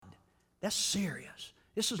That's serious.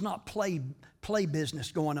 This is not play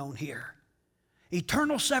business going on here.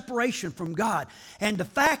 Eternal separation from God. And the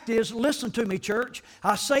fact is, listen to me, church.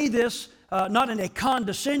 I say this not in a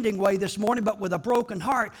condescending way this morning, but with a broken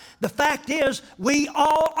heart. The fact is, we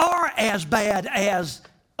all are as bad as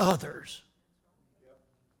others.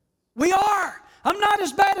 We are. I'm not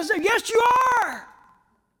as bad as them. Yes, you are.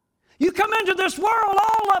 You come into this world,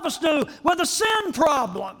 all of us do, with a sin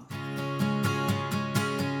problem.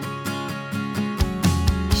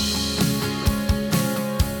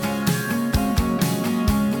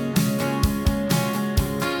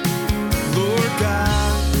 Lord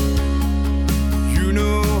God, you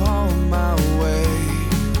know all my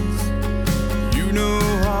ways. You know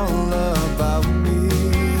all about me,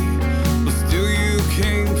 but still you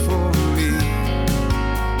came for me.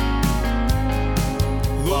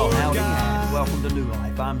 Well, howdy and welcome to New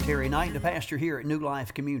Life. I'm Terry Knight, the pastor here at New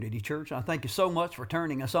Life Community Church. I thank you so much for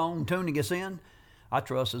turning us on, tuning us in. I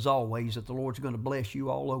trust, as always, that the Lord's going to bless you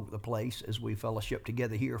all over the place as we fellowship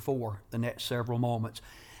together here for the next several moments.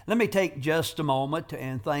 Let me take just a moment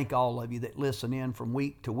and thank all of you that listen in from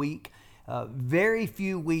week to week. Very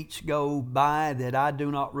few weeks go by that I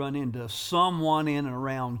do not run into someone in and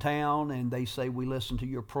around town and they say, we listen to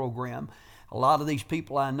your program. A lot of these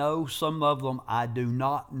people I know, some of them I do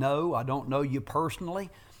not know. I don't know you personally,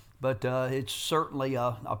 but it's certainly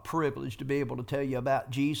a privilege to be able to tell you about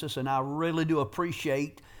Jesus, and I really do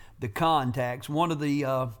appreciate the contacts. One of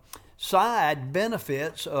the side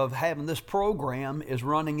benefits of having this program is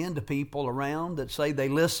running into people around that say they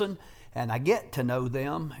listen, and I get to know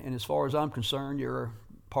them. And as far as I'm concerned, you're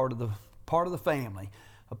part of the family,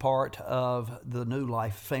 a part of the New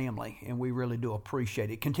Life family, and we really do appreciate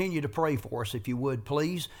it. Continue to pray for us, if you would,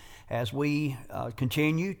 please, as we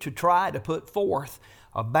continue to try to put forth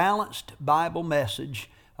a balanced Bible message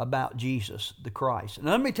about Jesus the Christ. And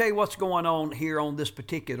let me tell you what's going on here on this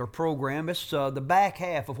particular program. It's the back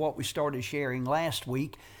half of what we started sharing last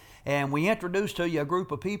week, and we introduced to you a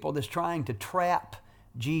group of people that's trying to trap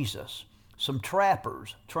Jesus. Some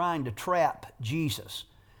trappers trying to trap Jesus.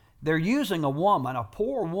 They're using a woman, a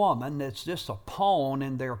poor woman that's just a pawn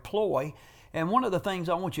in their ploy, and one of the things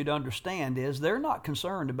I want you to understand is they're not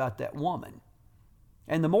concerned about that woman.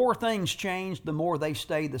 And the more things change, the more they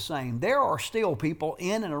stay the same. There are still people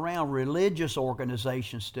in and around religious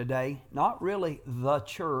organizations today, not really the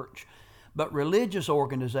church, but religious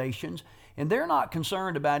organizations, and they're not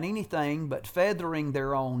concerned about anything but feathering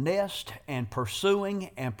their own nest and pursuing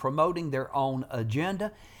and promoting their own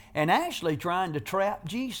agenda and actually trying to trap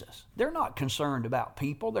Jesus. They're not concerned about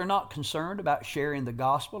people. They're not concerned about sharing the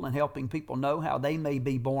gospel and helping people know how they may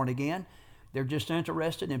be born again. They're just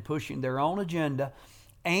interested in pushing their own agenda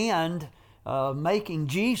and making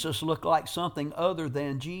Jesus look like something other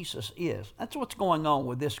than Jesus is. That's what's going on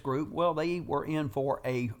with this group. Well, they were in for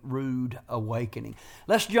a rude awakening.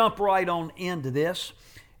 Let's jump right on into this.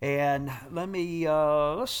 And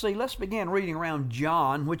let's begin reading around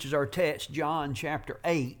John, which is our text, John chapter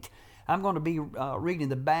 8. I'm going to be reading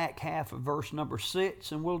the back half of verse number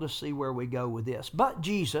 6, and we'll just see where we go with this. But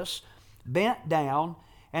Jesus bent down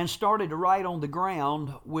and started to write on the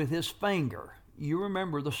ground with his finger. You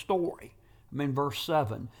remember the story. Verse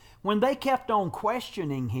 7. When they kept on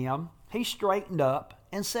questioning him, he straightened up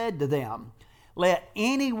and said to them, "Let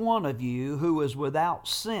any one of you who is without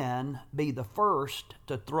sin be the first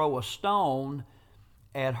to throw a stone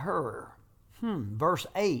at her." Verse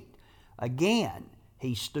 8. Again,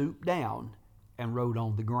 he stooped down and wrote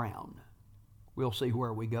on the ground. We'll see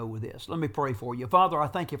where we go with this. Let me pray for you. Father, I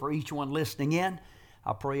thank you for each one listening in.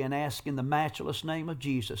 I pray and ask in the matchless name of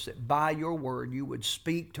Jesus that by your word you would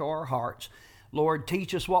speak to our hearts. Lord,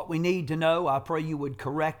 teach us what we need to know. I pray you would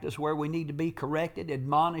correct us where we need to be corrected,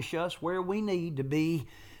 admonish us where we need to be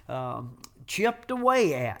chipped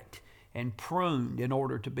away at and pruned in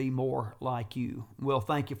order to be more like you. We'll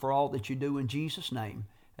thank you for all that you do in Jesus' name.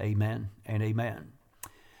 Amen and amen.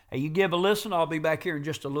 Hey, you give a listen. I'll be back here in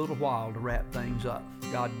just a little while to wrap things up.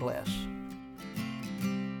 God bless.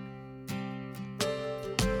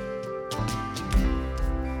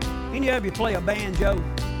 Any of you play a banjo?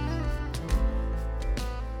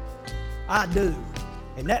 I do.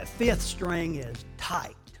 And that fifth string is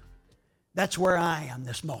tight. That's where I am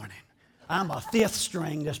this morning. I'm a fifth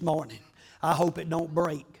string this morning. I hope it don't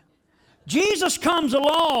break. Jesus comes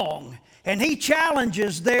along and he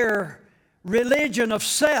challenges their religion of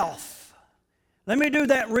self. Let me do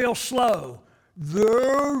that real slow.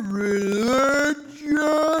 The religion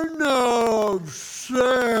of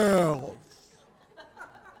self.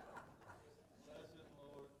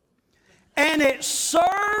 And it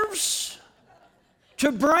serves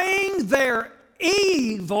to bring their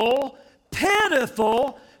evil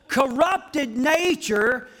pitiful, corrupted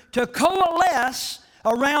nature to coalesce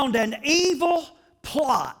around an evil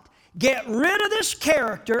plot. Get rid of this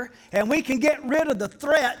character, and we can get rid of the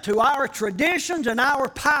threat to our traditions and our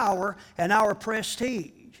power and our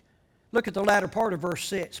prestige. Look at the latter part of verse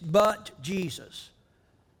 6. But Jesus.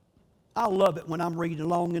 I love it when I'm reading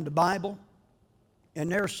along in the Bible,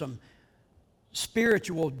 and there's some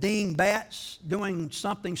spiritual dingbats doing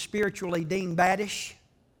something spiritually dingbatish.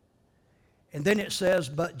 And then it says,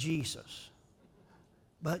 but Jesus.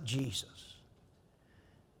 But Jesus.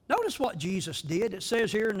 Notice what Jesus did. It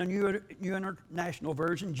says here in the New International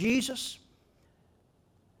Version, Jesus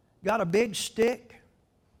got a big stick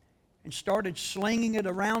and started slinging it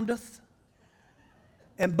aroundeth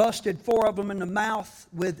and busted 4 of them in the mouth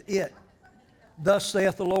with it. Thus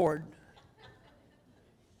saith the Lord.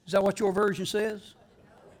 Is that what your version says?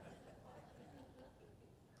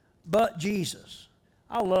 But Jesus.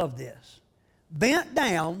 I love this. Bent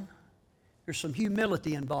down. There's some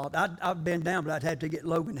humility involved. I've been down, but I'd have to get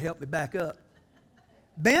Logan to help me back up.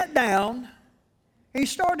 Bent down. He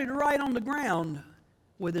started to write on the ground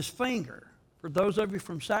with his finger. For those of you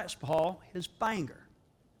from Saxpahal, his finger.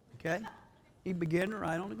 Okay? He began to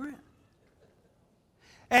write on the ground.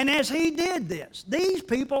 And as he did this, these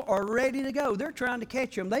people are ready to go. They're trying to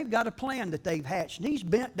catch him. They've got a plan that they've hatched. And he's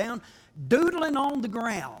bent down, doodling on the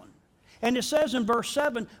ground. And it says in verse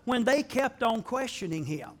 7, when they kept on questioning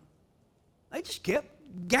him, they just kept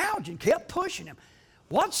gouging, kept pushing him.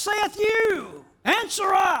 What saith you?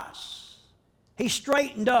 Answer us. He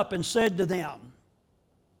straightened up and said to them,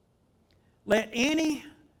 let any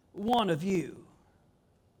one of you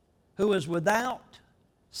who is without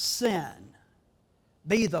sin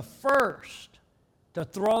be the first to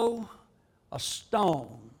throw a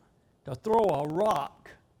stone, to throw a rock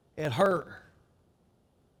at her.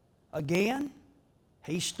 Again,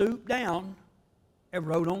 he stooped down and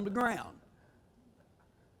wrote on the ground.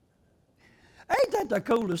 Ain't that the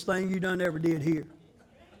coolest thing you done ever did here?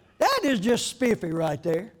 That is just spiffy right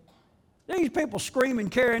there. These people screaming,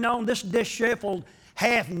 carrying on, this disheveled,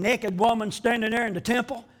 half-naked woman standing there in the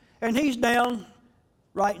temple, and he's down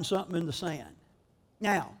writing something in the sand.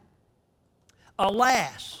 Now,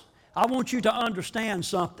 alas, I want you to understand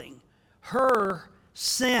something. Her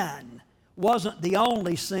sin wasn't the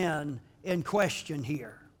only sin in question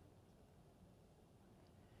here.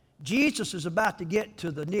 Jesus is about to get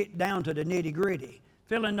to down to the nitty-gritty.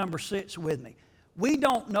 Fill in number 6 with me. We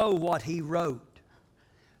don't know what he wrote.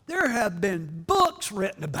 There have been books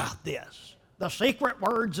written about this. The Secret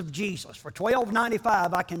Words of Jesus. For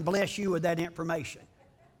 $12.95, I can bless you with that information.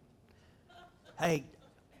 Hey,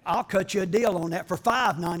 I'll cut you a deal on that. For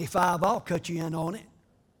 $5.95, I'll cut you in on it.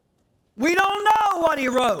 We don't know what he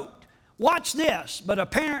wrote. Watch this. But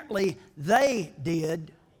apparently they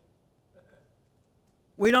did.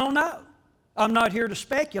 We don't know. I'm not here to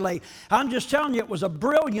speculate. I'm just telling you it was a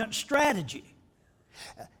brilliant strategy.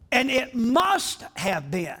 And it must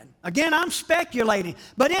have been, again, I'm speculating,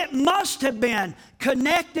 but it must have been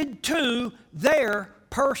connected to their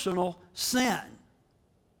personal sin.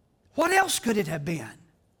 What else could it have been?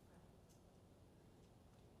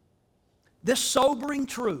 This sobering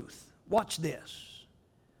truth, watch this.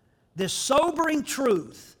 This sobering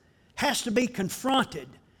truth has to be confronted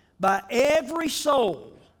by every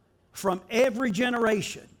soul from every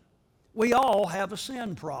generation. We all have a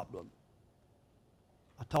sin problem.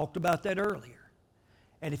 I talked about that earlier.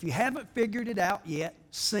 And if you haven't figured it out yet,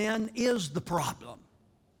 sin is the problem.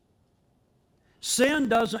 Sin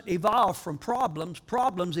doesn't evolve from problems.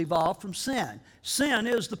 Problems evolve from sin. Sin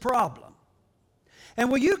is the problem.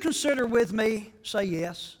 And will you consider with me, say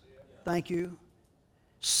yes, thank you.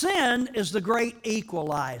 Sin is the great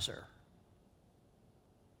equalizer.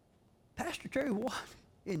 Pastor Terry, what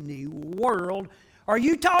in the world are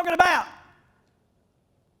you talking about?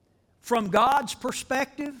 From God's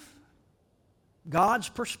perspective,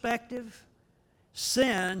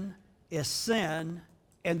 sin is sin,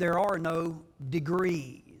 and there are no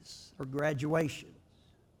degrees or graduations.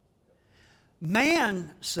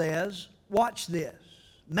 Man says, watch this,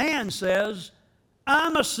 man says,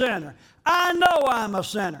 I'm a sinner. I know I'm a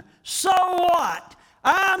sinner. So what?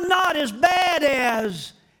 I'm not as bad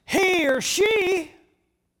as he or she.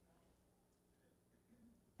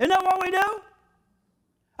 Isn't that what we do?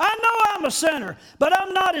 I know I'm a sinner, but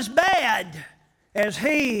I'm not as bad as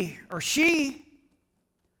he or she.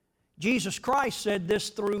 Jesus Christ said this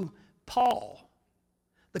through Paul.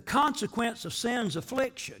 The consequence of sin's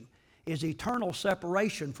affliction is eternal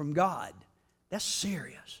separation from God. That's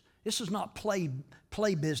serious. This is not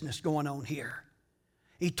play business going on here.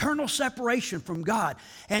 Eternal separation from God.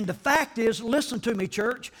 And the fact is, listen to me,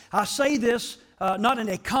 church, I say this not in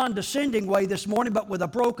a condescending way this morning, but with a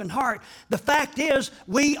broken heart. The fact is,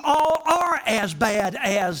 we all are as bad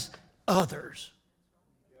as others.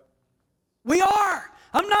 We are.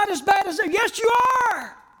 I'm not as bad as them. Yes, you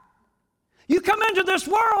are. You come into this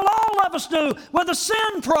world, all of us do, with a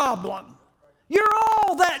sin problem. You're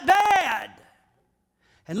all that bad.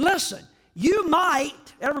 And listen, you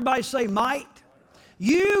might, everybody say might,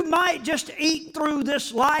 you might just eat through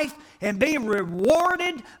this life and be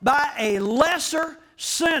rewarded by a lesser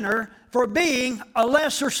sinner for being a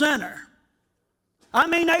lesser sinner. I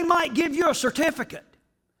mean, they might give you a certificate,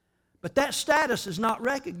 but that status is not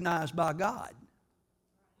recognized by God.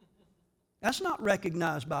 That's not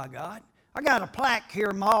recognized by God. I got a plaque here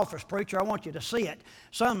in my office, preacher. I want you to see it.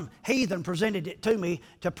 Some heathen presented it to me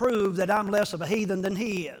to prove that I'm less of a heathen than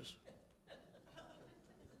he is.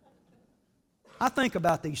 I think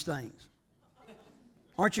about these things.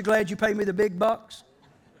 Aren't you glad you pay me the big bucks?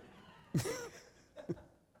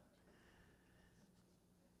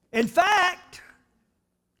 In fact,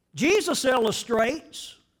 Jesus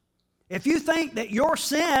illustrates, if you think that your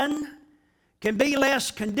sin can be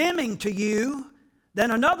less condemning to you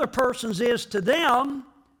than another person's is to them,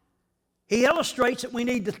 he illustrates that we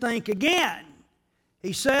need to think again.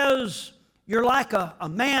 He says, you're like a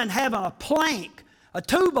man having a plank, a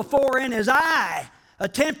 2x4 in his eye,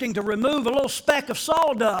 attempting to remove a little speck of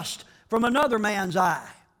sawdust from another man's eye.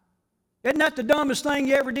 Isn't that the dumbest thing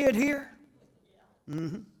you ever did here?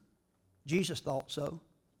 Mm-hmm. Jesus thought so.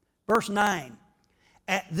 Verse 9,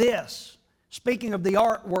 at this, speaking of the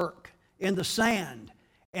artwork in the sand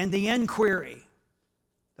and the inquiry,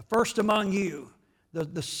 the first among you,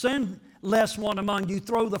 the sinless one among you,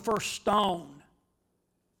 throw the first stone.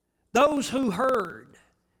 Those who heard,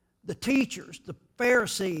 the teachers, the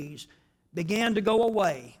Pharisees, began to go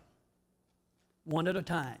away one at a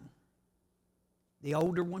time. The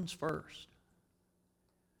older ones first.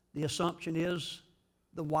 The assumption is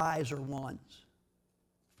the wiser ones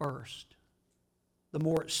first. The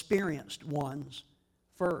more experienced ones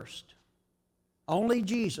first. Only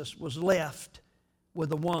Jesus was left with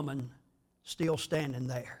the woman still standing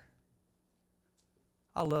there.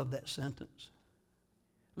 I love that sentence.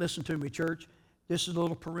 Listen to me, church. This is a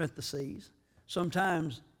little parentheses.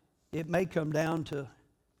 Sometimes it may come down to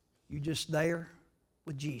you just there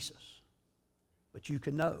with Jesus. But you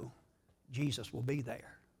can know Jesus will be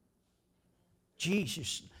there.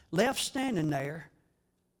 Jesus left standing there,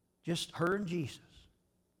 just her and Jesus.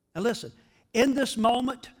 Now listen, in this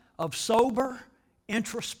moment of sober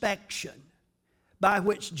introspection by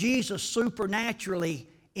which Jesus supernaturally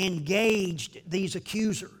engaged these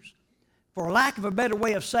accusers, for lack of a better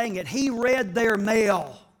way of saying it, he read their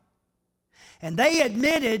mail. And they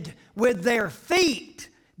admitted with their feet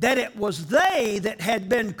that it was they that had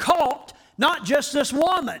been caught, not just this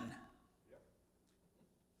woman.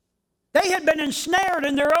 They had been ensnared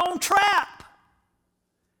in their own trap.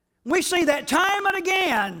 We see that time and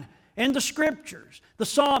again in the Scriptures. The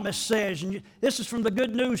psalmist says, and this is from the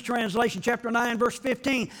Good News Translation, chapter 9, verse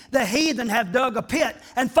 15, the heathen have dug a pit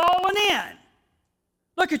and fallen in.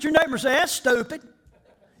 Look at your neighbor and say, that's stupid.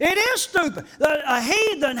 It is stupid. The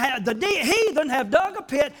heathen have dug a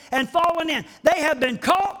pit and fallen in. They have been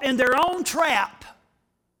caught in their own trap.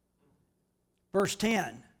 Verse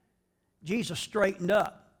 10, Jesus straightened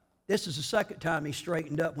up. This is the second time he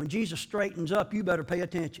straightened up. When Jesus straightens up, you better pay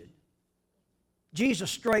attention. Jesus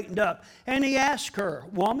straightened up and he asked her,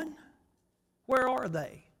 woman, where are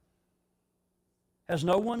they? Has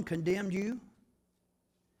no one condemned you?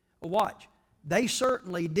 Well, watch. They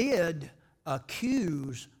certainly did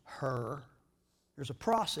accuse her. There's a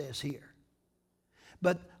process here.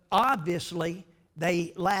 But obviously,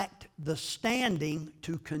 they lacked the standing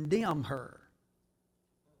to condemn her.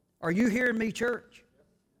 Are you hearing me, church?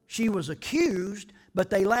 She was accused, but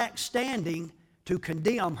they lacked standing to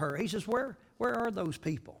condemn her. He says, where are those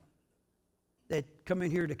people that come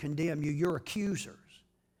in here to condemn you, your accusers?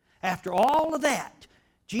 After all of that,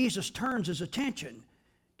 Jesus turns his attention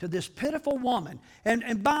to this pitiful woman.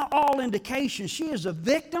 And by all indications, she is a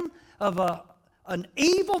victim of an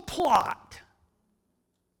evil plot.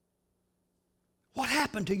 What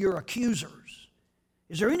happened to your accusers?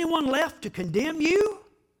 Is there anyone left to condemn you?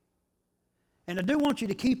 And I do want you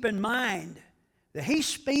to keep in mind that he's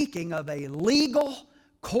speaking of a legal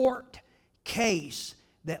court case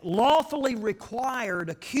that lawfully required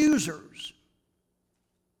accusers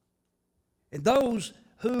and those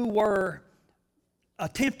who were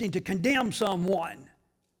attempting to condemn someone.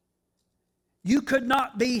 You could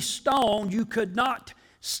not be stoned. You could not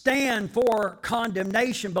stand for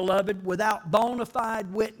condemnation, beloved, without bona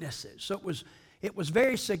fide witnesses. So it was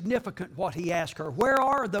very significant what he asked her. Where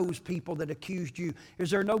are those people that accused you?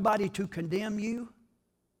 Is there nobody to condemn you?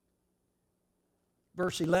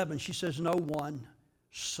 Verse 11, she says, no one,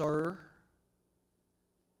 sir.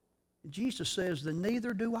 Jesus says, then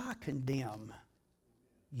neither do I condemn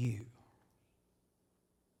you.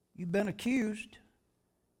 You've been accused.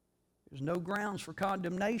 There's no grounds for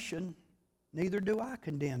condemnation. Neither do I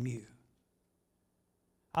condemn you.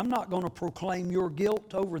 I'm not going to proclaim your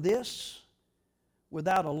guilt over this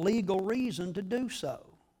without a legal reason to do so.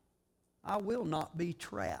 I will not be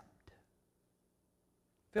trapped.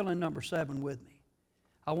 Fill in number 7 with me.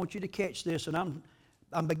 I want you to catch this, and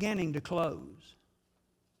I'm beginning to close.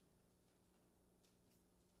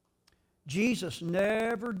 Jesus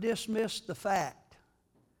never dismissed the fact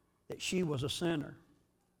that she was a sinner.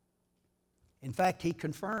 In fact, he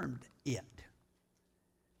confirmed it.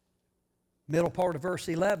 Middle part of verse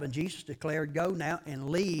 11, Jesus declared, go now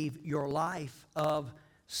and leave your life of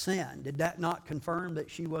sin. Did that not confirm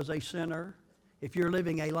that she was a sinner? If you're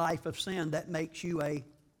living a life of sin, that makes you a...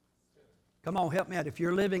 Come on, help me out. If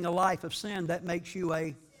you're living a life of sin, that makes you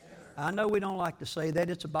a... I know we don't like to say that.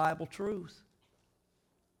 It's a Bible truth.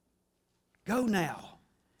 Go now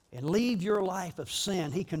and leave your life of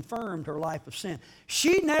sin. He confirmed her life of sin.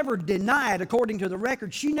 She never denied, according to the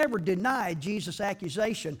record, she never denied Jesus'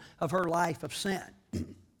 accusation of her life of sin.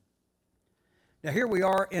 Now here we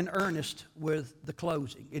are in earnest with the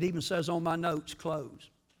closing. It even says on my notes, close.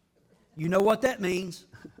 You know what that means?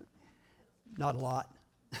 Not a lot.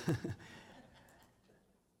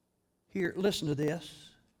 Here, listen to this.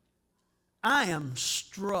 I am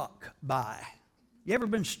struck by. You ever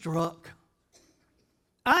been struck?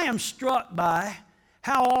 I am struck by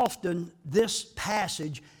how often this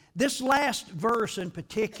passage, this last verse in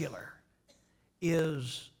particular,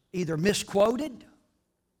 is either misquoted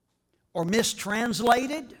or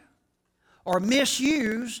mistranslated or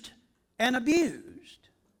misused and abused.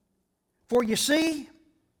 For you see,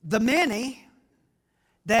 the many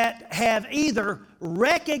that have either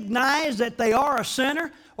recognized that they are a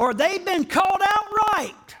sinner or they've been called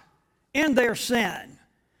outright in their sin,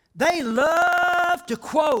 they love to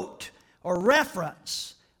quote or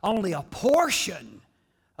reference only a portion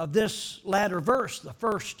of this latter verse, the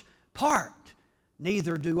first part.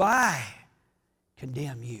 Neither do I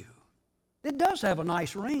condemn you. It does have a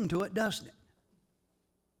nice ring to it, doesn't it?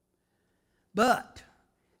 But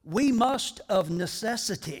we must of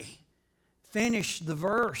necessity finish the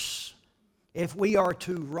verse if we are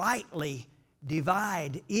to rightly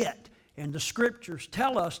divide it. And the Scriptures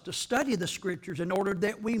tell us to study the Scriptures in order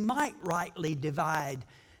that we might rightly divide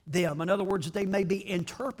them. In other words, that they may be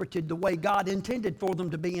interpreted the way God intended for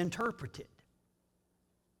them to be interpreted.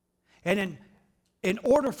 And in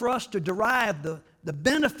order for us to derive the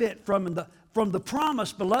benefit from the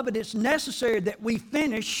promise, beloved, it's necessary that we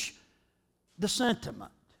finish the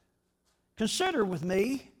sentiment. Consider with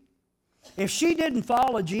me, if she didn't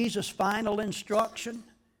follow Jesus' final instruction,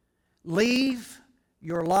 leave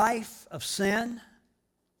your life of sin,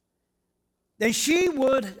 then she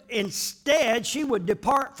would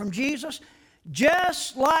depart from Jesus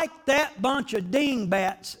just like that bunch of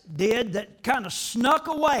dingbats did that kind of snuck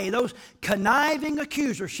away, those conniving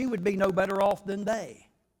accusers. She would be no better off than they.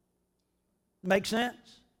 Make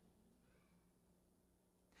sense?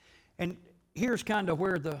 And here's kind of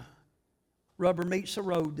where the rubber meets the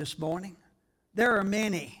road this morning. There are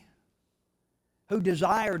many who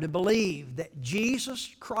desire to believe that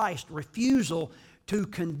Jesus Christ's refusal to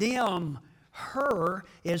condemn her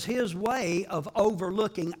is His way of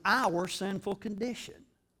overlooking our sinful condition.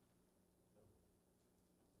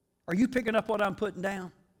 Are you picking up what I'm putting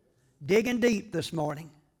down? Digging deep this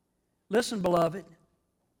morning. Listen, beloved,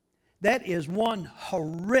 that is one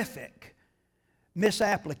horrific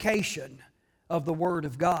misapplication of the Word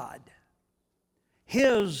of God.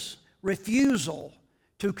 His refusal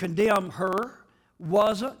to condemn her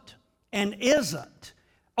wasn't and isn't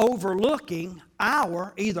overlooking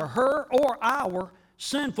either her or our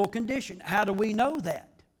sinful condition. How do we know that?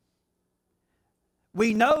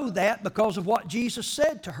 We know that because of what Jesus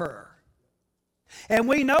said to her. And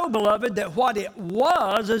we know, beloved, that what it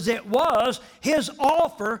was His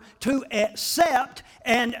offer to accept,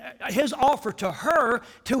 and His offer to her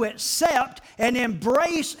to accept and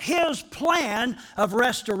embrace His plan of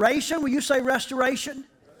restoration. Will you say restoration?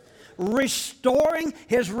 Restoring,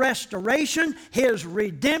 His restoration, His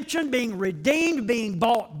redemption, being redeemed, being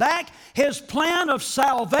bought back, His plan of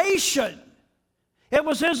salvation. It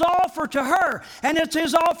was His offer to her, and it's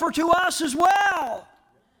His offer to us as well.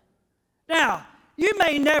 Now, you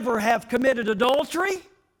may never have committed adultery.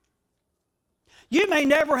 You may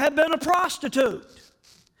never have been a prostitute.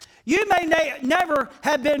 You may never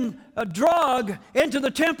have been drug into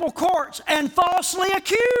the temple courts and falsely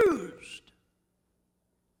accused.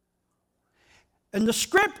 And the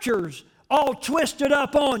scriptures all twisted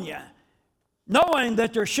up on you, knowing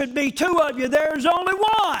that there should be two of you, there's only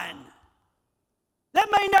one. That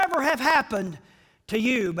may never have happened to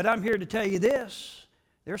you, but I'm here to tell you this.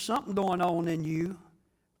 There's something going on in you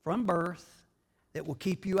from birth that will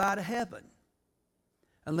keep you out of heaven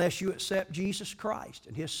unless you accept Jesus Christ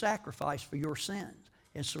and His sacrifice for your sins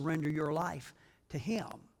and surrender your life to Him.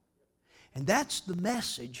 And that's the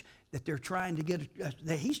message that they're trying to get,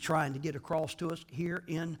 that He's trying to get across to us here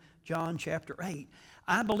in John chapter 8.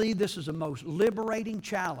 I believe this is the most liberating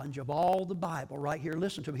challenge of all the Bible right here.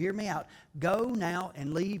 Listen to me, hear me out. Go now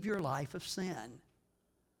and leave your life of sin.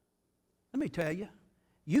 Let me tell you,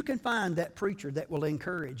 you can find that preacher that will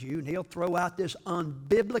encourage you, and he'll throw out this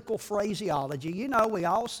unbiblical phraseology. You know, we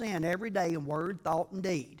all sin every day in word, thought, and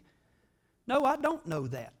deed. No, I don't know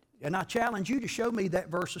that. And I challenge you to show me that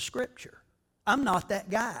verse of Scripture. I'm not that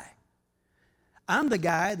guy. I'm the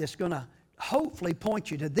guy that's going to hopefully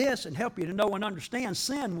point you to this and help you to know and understand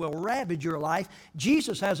sin will ravage your life.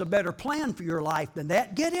 Jesus has a better plan for your life than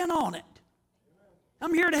that. Get in on it.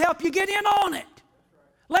 I'm here to help you get in on it.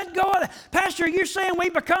 Let go of it. Pastor, are you saying we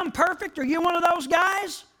become perfect? Are you one of those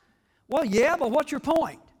guys? Well, yeah, but what's your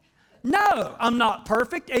point? No, I'm not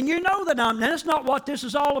perfect, and you know that I'm. That's not what this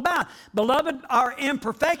is all about. Beloved, our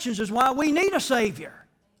imperfections is why we need a Savior.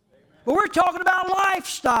 But we're talking about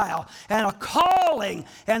lifestyle and a calling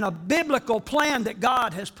and a biblical plan that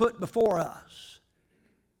God has put before us.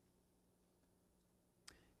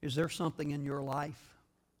 Is there something in your life?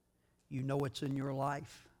 You know it's in your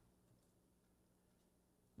life,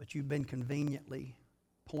 but you've been conveniently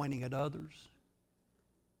pointing at others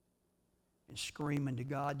and screaming to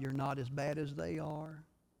God, you're not as bad as they are.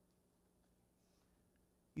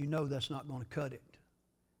 You know that's not going to cut it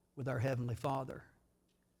with our Heavenly Father.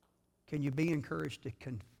 Can you be encouraged to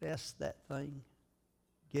confess that thing?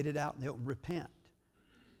 Get it out and repent.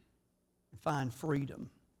 And find freedom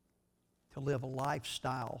to live a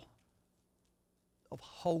lifestyle of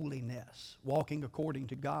holiness, walking according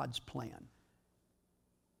to God's plan.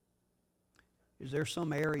 Is there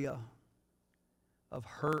some area of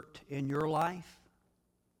hurt in your life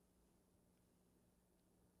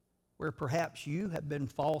where perhaps you have been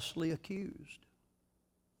falsely accused?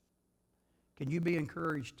 Can you be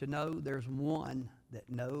encouraged to know there's one that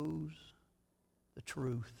knows the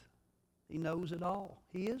truth? He knows it all.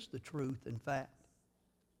 He is the truth, in fact.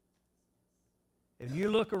 If you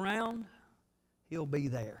look around, He'll be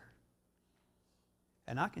there.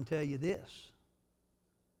 And I can tell you this.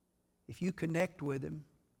 If you connect with Him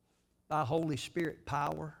by Holy Spirit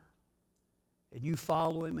power, and you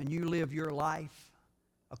follow Him and you live your life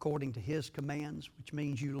according to His commands, which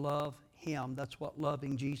means you love Him. That's what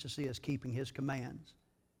loving Jesus is, keeping His commands.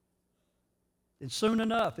 And soon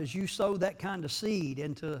enough, as you sow that kind of seed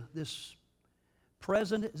into this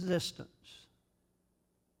present existence,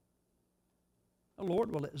 the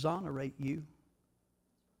Lord will exonerate you.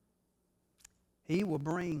 He will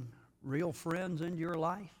bring real friends into your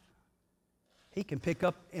life. He can pick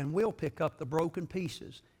up and will pick up the broken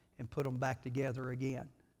pieces and put them back together again.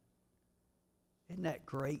 Isn't that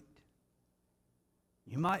great?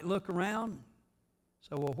 You might look around and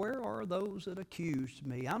say, well, where are those that accused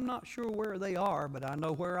me? I'm not sure where they are, but I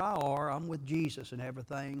know where I are. I'm with Jesus and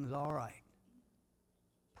everything's all right.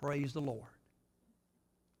 Praise the Lord.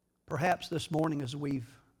 Perhaps this morning as we've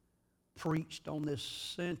preached on this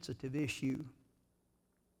sensitive issue,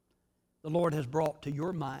 the Lord has brought to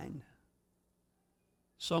your mind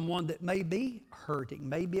someone that may be hurting.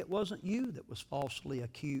 Maybe it wasn't you that was falsely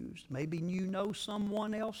accused. Maybe you know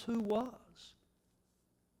someone else who was.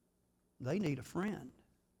 They need a friend.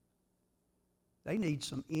 They need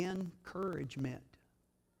some encouragement.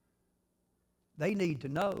 They need to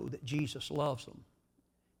know that Jesus loves them.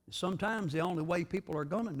 And sometimes the only way people are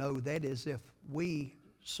going to know that is if we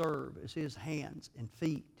serve as His hands and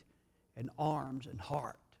feet and arms and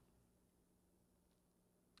heart.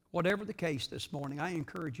 Whatever the case this morning, I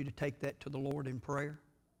encourage you to take that to the Lord in prayer.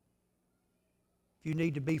 If you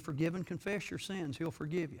need to be forgiven, confess your sins. He'll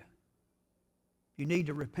forgive you. If you need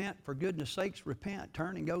to repent, for goodness sakes, repent.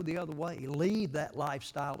 Turn and go the other way. Leave that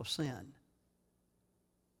lifestyle of sin.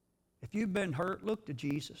 If you've been hurt, look to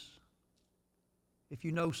Jesus. If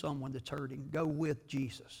you know someone that's hurting, go with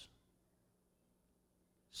Jesus.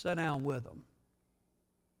 Sit down with them.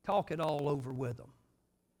 Talk it all over with them.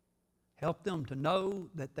 Help them to know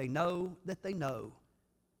that they know that they know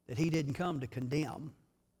that He didn't come to condemn,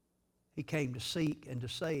 He came to seek and to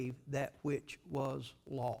save that which was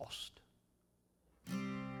lost.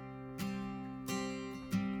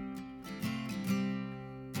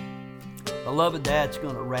 Beloved, that's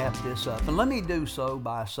going to wrap this up. And let me do so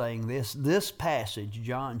by saying this. This passage,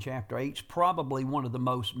 John chapter 8, is probably one of the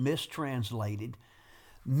most mistranslated,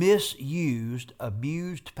 misused,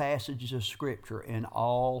 abused passages of Scripture in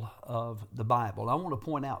all of the Bible. I want to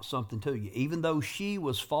point out something to you. Even though she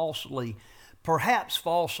was perhaps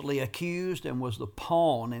falsely accused and was the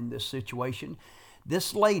pawn in this situation,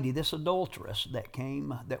 this lady, this adulteress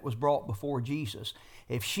that was brought before Jesus,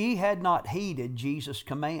 if she had not heeded Jesus'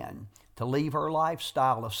 command to leave her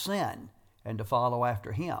lifestyle of sin and to follow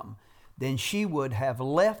after him, then she would have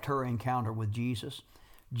left her encounter with Jesus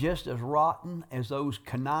just as rotten as those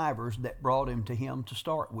connivers that brought him to him to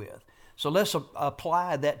start with. So let's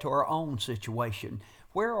apply that to our own situation.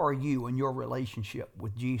 Where are you in your relationship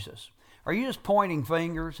with Jesus? Are you just pointing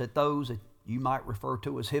fingers at those that you might refer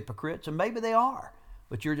to as hypocrites? And maybe they are,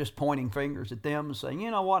 but you're just pointing fingers at them and saying,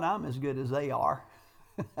 you know what, I'm as good as they are.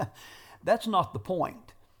 That's not the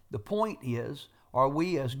point. The point is, are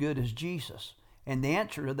we as good as Jesus? And the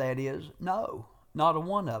answer to that is no, not a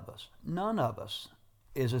one of us. None of us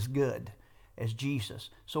is as good as Jesus.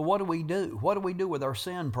 So what do we do? What do we do with our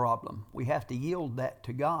sin problem? We have to yield that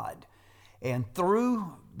to God. And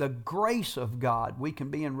through the grace of God, we can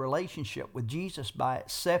be in relationship with Jesus by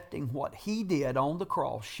accepting what he did on the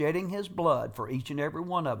cross, shedding his blood for each and every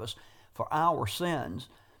one of us for our sins,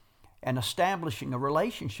 and establishing a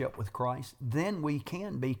relationship with Christ. Then we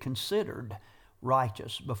can be considered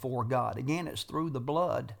righteous before God. Again, it's through the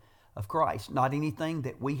blood of Christ, not anything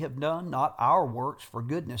that we have done, not our works, for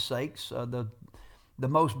goodness sakes. The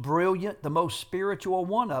most brilliant, the most spiritual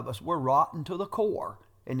one of us, we're rotten to the core,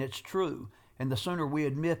 and it's true. And the sooner we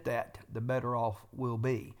admit that, the better off we'll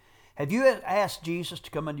be. Have you asked Jesus to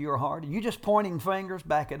come into your heart? Are you just pointing fingers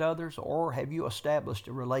back at others, or have you established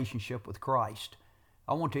a relationship with Christ?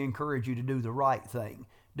 I want to encourage you to do the right thing.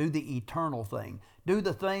 Do the eternal thing. Do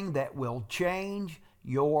the thing that will change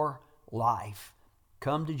your life.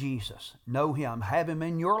 Come to Jesus. Know him. Have him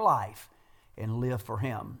in your life and live for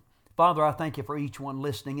him. Father, I thank you for each one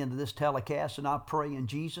listening into this telecast, and I pray in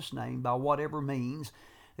Jesus' name, by whatever means,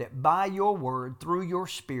 that by your word, through your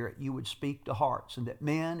Spirit, you would speak to hearts, and that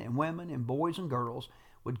men and women and boys and girls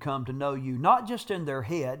would come to know you, not just in their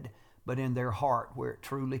head, but in their heart where it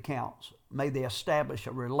truly counts. May they establish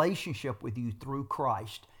a relationship with you through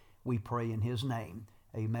Christ. We pray in his name.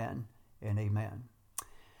 Amen and amen.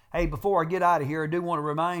 Hey, before I get out of here, I do want to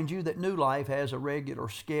remind you that New Life has a regular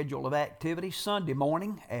schedule of activities Sunday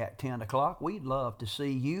morning at 10 o'clock. We'd love to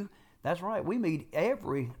see you. That's right, we meet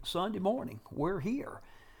every Sunday morning. We're here.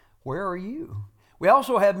 Where are you? We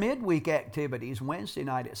also have midweek activities Wednesday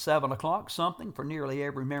night at 7 o'clock, something for nearly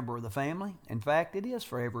every member of the family. In fact, it is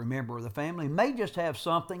for every member of the family. It may just have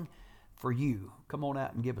something for you. Come on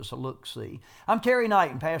out and give us a look-see. I'm Terry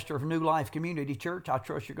Knight, and pastor of New Life Community Church. I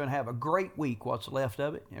trust you're going to have a great week, what's left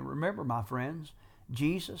of it. And remember, my friends,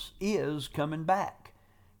 Jesus is coming back.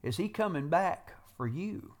 Is he coming back for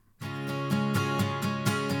you?